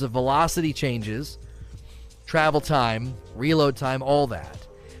do because of velocity changes, travel time, reload time, all that.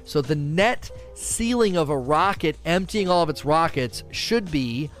 So the net ceiling of a rocket emptying all of its rockets should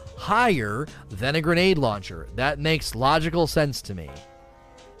be higher than a grenade launcher. That makes logical sense to me.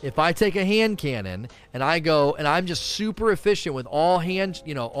 If I take a hand cannon and I go and I'm just super efficient with all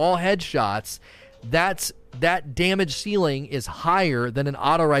headshots, that damage ceiling is higher than an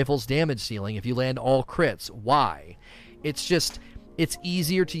auto rifle's damage ceiling if you land all crits. Why? It's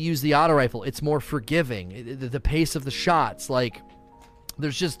easier to use the auto rifle. It's more forgiving. The pace of the shots,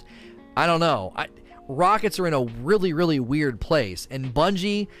 there's just, I don't know. Rockets are in a really, really weird place. And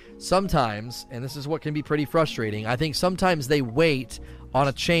Bungie sometimes, and this is what can be pretty frustrating, I think sometimes they wait on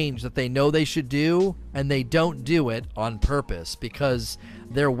a change that they know they should do, and they don't do it on purpose because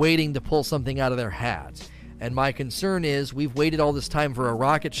they're waiting to pull something out of their hat. And my concern is we've waited all this time for a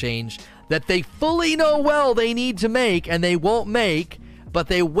rocket change that they fully know well they need to make, and they won't make, but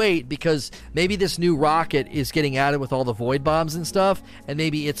they wait because maybe this new rocket is getting added with all the void bombs and stuff, and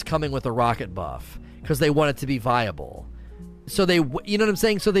maybe it's coming with a rocket buff because they want it to be viable. So you know what I'm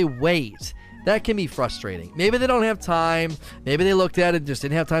saying? So they wait. That can be frustrating. Maybe they don't have time. Maybe they looked at it and just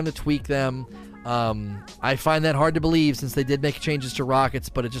didn't have time to tweak them. I find that hard to believe since they did make changes to rockets,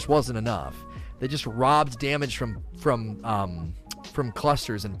 but it just wasn't enough. They just robbed damage from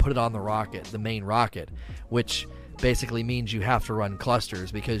clusters and put it on the rocket, the main rocket, which basically means you have to run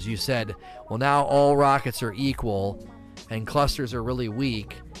clusters because you said, well, now all rockets are equal and clusters are really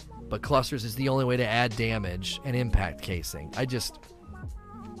weak, but clusters is the only way to add damage and impact casing. I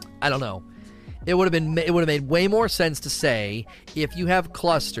don't know. It would have made way more sense to say if you have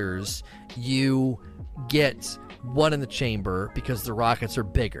clusters, you get 1 in the chamber because the rockets are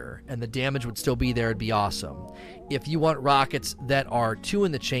bigger and the damage would still be there. It'd be awesome. If you want rockets that are 2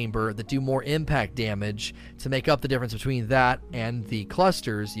 in the chamber that do more impact damage to make up the difference between that and the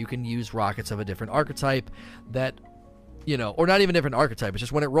clusters, you can use rockets of a different archetype that, or not even different archetype. It's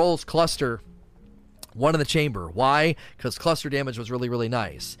just when it rolls cluster 1 in the chamber. Why? Because cluster damage was really, really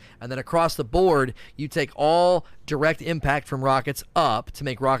nice. And then across the board, you take all direct impact from rockets up to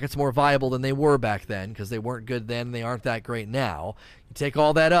make rockets more viable than they were back then, because they weren't good then and they aren't that great now. You take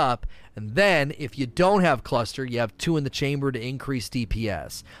all that up, and then if you don't have cluster, you have 2 in the chamber to increase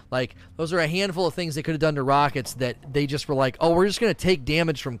DPS. Those are a handful of things they could have done to rockets that they just were like, oh, we're just going to take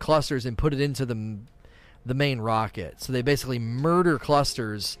damage from clusters and put it into the main rocket. So they basically murder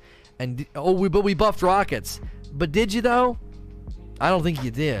clusters. And but we buffed rockets. But did you though? I don't think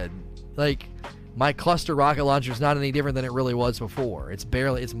you did. My cluster rocket launcher is not any different than it really was before. It's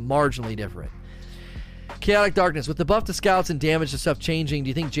marginally different. Chaotic Darkness, with the buff to scouts and damage to stuff changing, do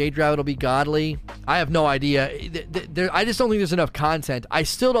you think Jade Rabbit will be godly? I have no idea. I just don't think there's enough content. I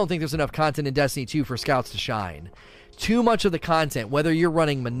still don't think there's enough content in Destiny 2 for scouts to shine. Too much of the content, whether you're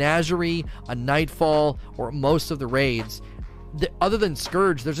running Menagerie, a Nightfall, or most of the raids, other than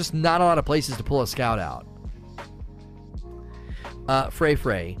Scourge, there's just not a lot of places to pull a scout out.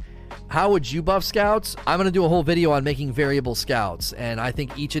 Frey, how would you buff scouts? I'm going to do a whole video on making variable scouts, and I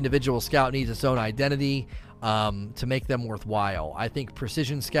think each individual scout needs its own identity to make them worthwhile. I think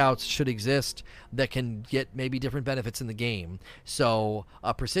precision scouts should exist that can get maybe different benefits in the game. So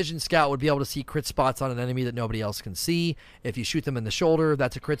a precision scout would be able to see crit spots on an enemy that nobody else can see. If you shoot them in the shoulder,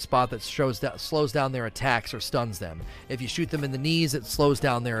 that's a crit spot that slows down their attacks or stuns them. If you shoot them in the knees, it slows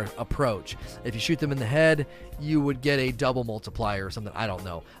down their approach. If you shoot them in the head, you would get a double multiplier or something. I don't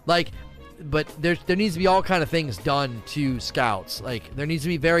know. But there needs to be all kind of things done to scouts. There needs to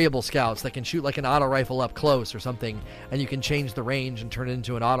be variable scouts that can shoot an auto rifle up close or something, and you can change the range and turn it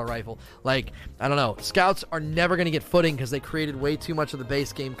into an auto rifle. I don't know. Scouts are never going to get footing because they created way too much of the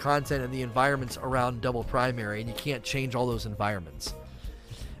base game content and the environments around double primary, and you can't change all those environments.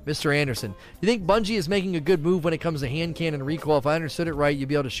 Mr. Anderson, do you think Bungie is making a good move when it comes to hand cannon recoil? If I understood it right, you'd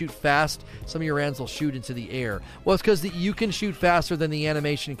be able to shoot fast. Some of your rounds will shoot into the air. Well, it's because you can shoot faster than the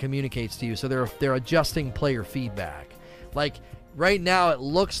animation communicates to you, so they're adjusting player feedback. Right now, it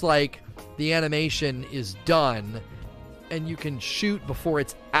looks like the animation is done, and you can shoot before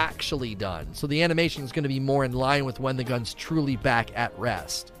it's actually done. So the animation is going to be more in line with when the gun's truly back at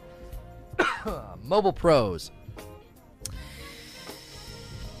rest. Mobile Pros.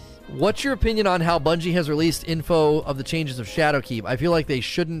 What's your opinion on how Bungie has released info of the changes of Shadowkeep? I feel like they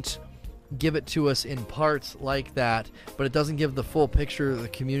shouldn't give it to us in parts like that, but it doesn't give the full picture of the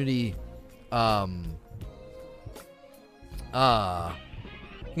community. Give a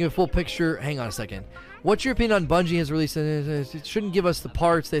full picture. Hang on a second. What's your opinion on Bungie has released? It shouldn't give us the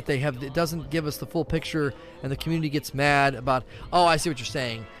parts that they have. It doesn't give us the full picture, and the community gets mad about. Oh, I see what you're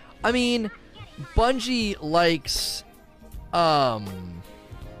saying. I mean, Bungie likes.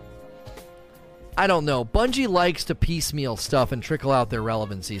 I don't know. Bungie likes to piecemeal stuff and trickle out their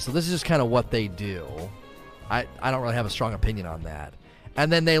relevancy. So this is just kind of what they do. I don't really have a strong opinion on that.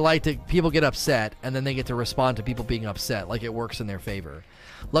 And then they like to, people get upset, and then they get to respond to people being upset, like it works in their favor.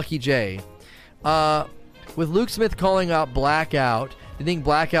 Lucky J. With Luke Smith calling out Blackout, do you think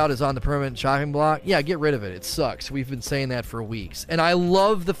Blackout is on the permanent chopping block? Yeah, get rid of it. It sucks. We've been saying that for weeks. And I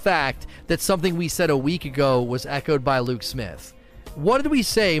love the fact that something we said a week ago was echoed by Luke Smith. What did we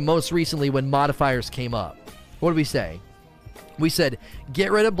say most recently when modifiers came up? What did we say? We said,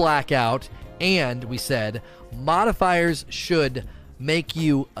 get rid of Blackout, and we said, modifiers should make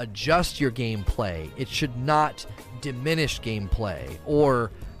you adjust your gameplay. It should not diminish gameplay.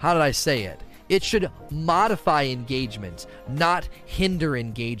 Or, how did I say it? It should modify engagement, not hinder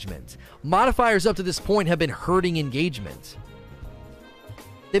engagement. Modifiers up to this point have been hurting engagement.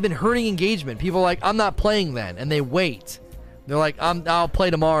 They've been hurting engagement. People are like, I'm not playing then, and they wait. They're like, I'll play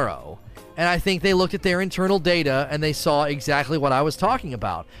tomorrow. And I think they looked at their internal data and they saw exactly what I was talking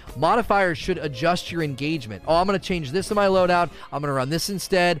about. Modifiers should adjust your engagement. Oh, I'm going to change this in my loadout. I'm going to run this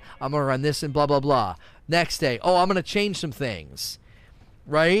instead. I'm going to run this and blah, blah, blah. Next day, oh, I'm going to change some things.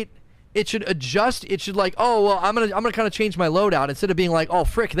 Right? It should adjust. It should like, oh, well, I'm going to kind of change my loadout instead of being like, oh,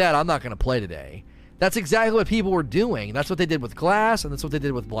 frick that, I'm not going to play today. That's exactly what people were doing. That's what they did with Glass, and that's what they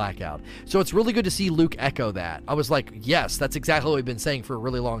did with Blackout. So it's really good to see Luke echo that. I was like, yes, that's exactly what we've been saying for a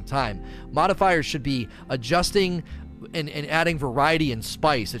really long time. Modifiers should be adjusting and adding variety and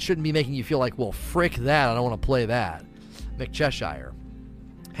spice. It shouldn't be making you feel like, well, frick that, I don't want to play that. McCheshire.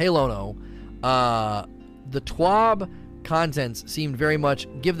 Hey, Lono. The TWAB contents seemed very much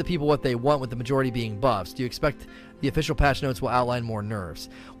give the people what they want, with the majority being buffs. Do you expect the official patch notes will outline more nerfs?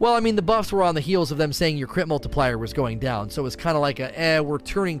 Well, I mean, the buffs were on the heels of them saying your crit multiplier was going down, so it's kind of like we're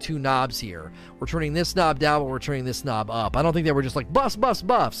turning two knobs here. We're turning this knob down, but we're turning this knob up. I don't think they were just like, buffs, buffs,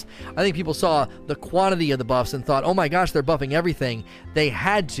 buffs. I think people saw the quantity of the buffs and thought, oh my gosh, they're buffing everything. They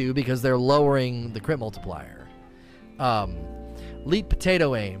had to, because they're lowering the crit multiplier. Leet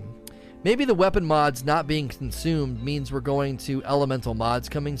Potato Aim. Maybe the weapon mods not being consumed means we're going to elemental mods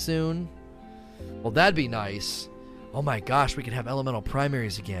coming soon. Well, that'd be nice. Oh my gosh, we could have elemental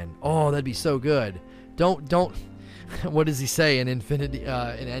primaries again. Oh, that'd be so good. Don't. What does he say in Infinity, in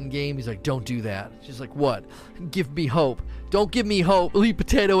Endgame? He's like, don't do that. She's like, what? Give me hope. Don't give me hope. Leave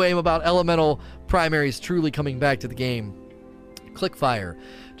Potato Aim about elemental primaries truly coming back to the game. Clickfire.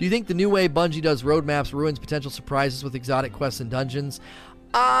 Do you think the new way Bungie does roadmaps ruins potential surprises with exotic quests and dungeons?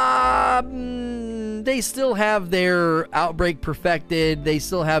 They still have their Outbreak perfected. They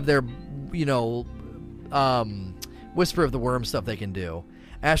still have their, Whisper of the Worm stuff they can do.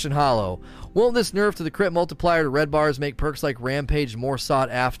 Ashen Hollow. Won't this nerf to the crit multiplier to red bars make perks like Rampage more sought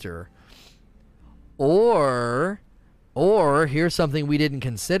after? Or here's something we didn't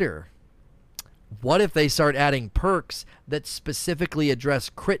consider. What if they start adding perks that specifically address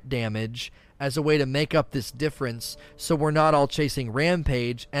crit damage as a way to make up this difference, so we're not all chasing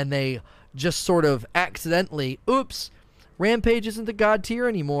Rampage and they just sort of accidentally, oops, Rampage isn't the god tier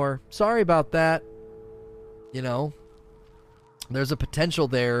anymore. Sorry about that. There's a potential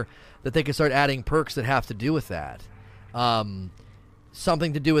there that they could start adding perks that have to do with that.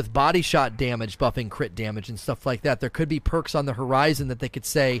 Something to do with body shot damage, buffing crit damage and stuff like that. There could be perks on the horizon that they could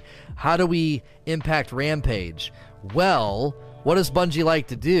say, how do we impact Rampage? Well, what does Bungie like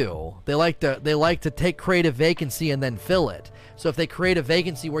to do? They like to take creative vacancy and then fill it. So if they create a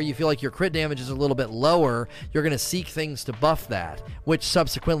vacancy where you feel like your crit damage is a little bit lower, you're going to seek things to buff that, which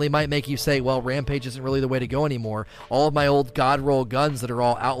subsequently might make you say, well, Rampage isn't really the way to go anymore. All of my old God roll guns that are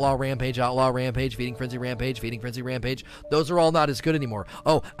all Outlaw Rampage, Feeding Frenzy Rampage, those are all not as good anymore.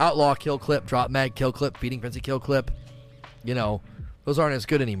 Oh, Outlaw Kill Clip, Drop Mag Kill Clip, Feeding Frenzy Kill Clip. Those aren't as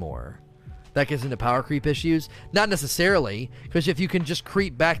good anymore. That gets into power creep issues? Not necessarily, because if you can just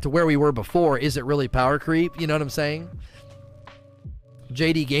creep back to where we were before, is it really power creep? You know what I'm saying?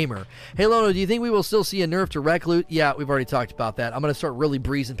 JD Gamer. Hey, Lono, do you think we will still see a nerf to Recluse? Yeah, we've already talked about that. I'm going to start really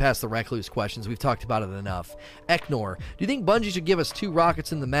breezing past the Recluse questions. We've talked about it enough. Eknor, do you think Bungie should give us 2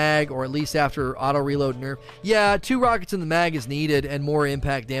 rockets in the mag, or at least after auto-reload nerf? Yeah, 2 rockets in the mag is needed, and more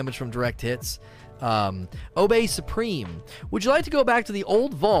impact damage from direct hits. Obey Supreme, would you like to go back to the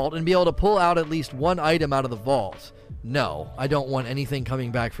old vault and be able to pull out at least 1 item out of the vault? No, I don't want anything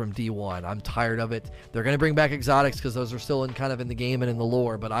coming back from D1. I'm tired of it. They're going to bring back exotics because those are still in the game and in the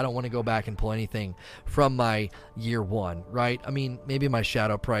lore, but I don't want to go back and pull anything from my year 1, right? I mean, maybe my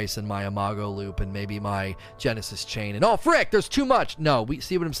Shadow Price and my Imago Loop and maybe my Genesis Chain. And oh, frick, there's too much. No,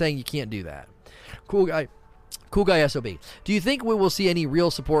 see what I'm saying? You can't do that. Cool guy. Cool guy SOB. Do you think we will see any real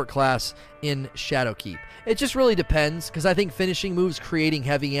support class in Shadowkeep? It just really depends, because I think finishing moves creating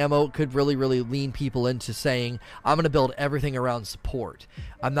heavy ammo could really lean people into saying, I'm going to build everything around support.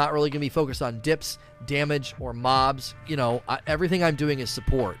 I'm not really going to be focused on dips, damage, or mobs. Everything I'm doing is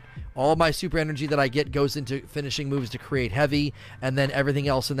support. All my super energy that I get goes into finishing moves to create heavy, and then everything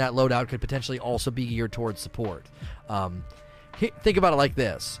else in that loadout could potentially also be geared towards support. Think about it like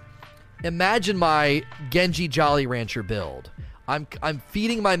this. Imagine my Genji Jolly Rancher build. I'm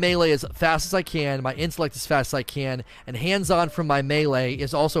feeding my melee as fast as I can, my intellect as fast as I can, and hands-on from my melee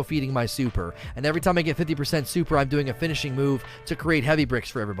is also feeding my super. And every time I get 50% super, I'm doing a finishing move to create heavy bricks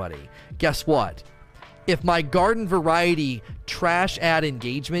for everybody. Guess what? If my garden variety trash add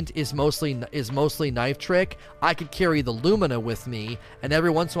engagement is mostly knife trick, I could carry the Lumina with me, and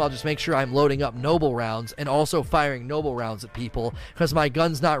every once in a while just make sure I'm loading up noble rounds and also firing noble rounds at people, because my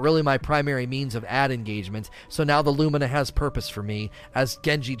gun's not really my primary means of add engagement. So now the Lumina has purpose for me as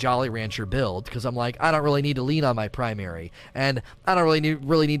Genji Jolly Rancher build, because I'm like, I don't really need to lean on my primary, and I don't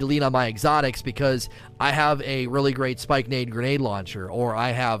really need to lean on my exotics because I have a really great Spike Nade grenade launcher, or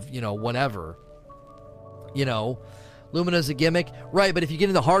I have whatever. Lumina's a gimmick, right? But if you get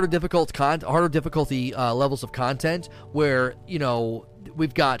into harder difficulty levels of content, where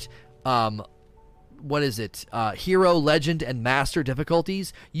we've got hero, legend, and master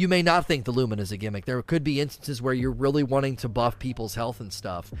difficulties, you may not think the Lumina's a gimmick. There could be instances where you're really wanting to buff people's health and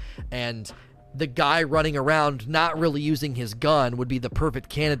stuff, and the guy running around not really using his gun would be the perfect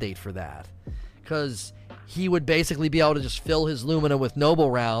candidate for that, because he would basically be able to just fill his Lumina with noble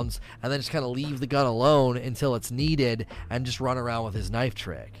rounds and then just kind of leave the gun alone until it's needed and just run around with his knife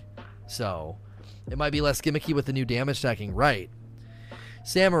trick. So it might be less gimmicky with the new damage stacking, right?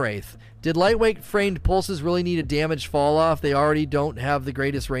 Samaraith, did lightweight framed pulses really need a damage fall off? They already don't have the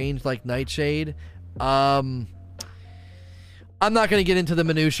greatest range like Nightshade. I'm not going to get into the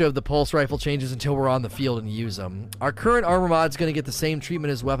minutia of the pulse rifle changes until we're on the field and use them. Our current armor mod's going to get the same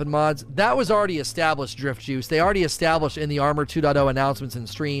treatment as weapon mods. That was already established, Drift Juice. They already established in the Armor 2.0 announcements and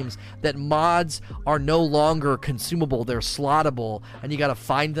streams that mods are no longer consumable. They're slottable, and you got to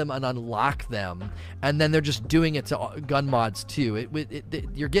find them and unlock them. And then they're just doing it to gun mods too.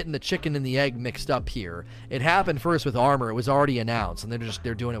 You're getting the chicken and the egg mixed up here. It happened first with armor. It was already announced, and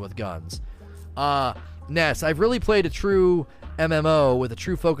they're doing it with guns. Ness, I've really played a true MMO with a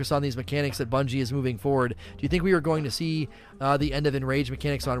true focus on these mechanics that Bungie is moving forward. Do you think we are going to see the end of Enrage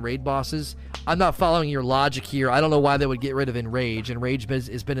mechanics on raid bosses? I'm not following your logic here. I don't know why they would get rid of Enrage. Enrage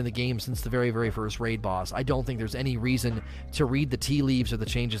has been in the game since the very first raid boss. I don't think there's any reason to read the tea leaves or the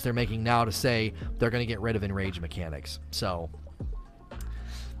changes they're making now to say they're going to get rid of Enrage mechanics. So,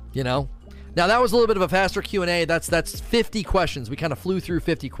 Now, that was a little bit of a faster Q&A. That's 50 questions. We kind of flew through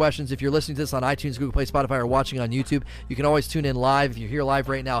 50 questions. If you're listening to this on iTunes, Google Play, Spotify, or watching on YouTube, you can always tune in live. If you're here live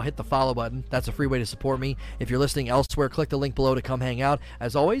right now, hit the follow button. That's a free way to support me. If you're listening elsewhere, click the link below to come hang out.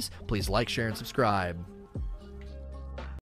 As always, please like, share, and subscribe.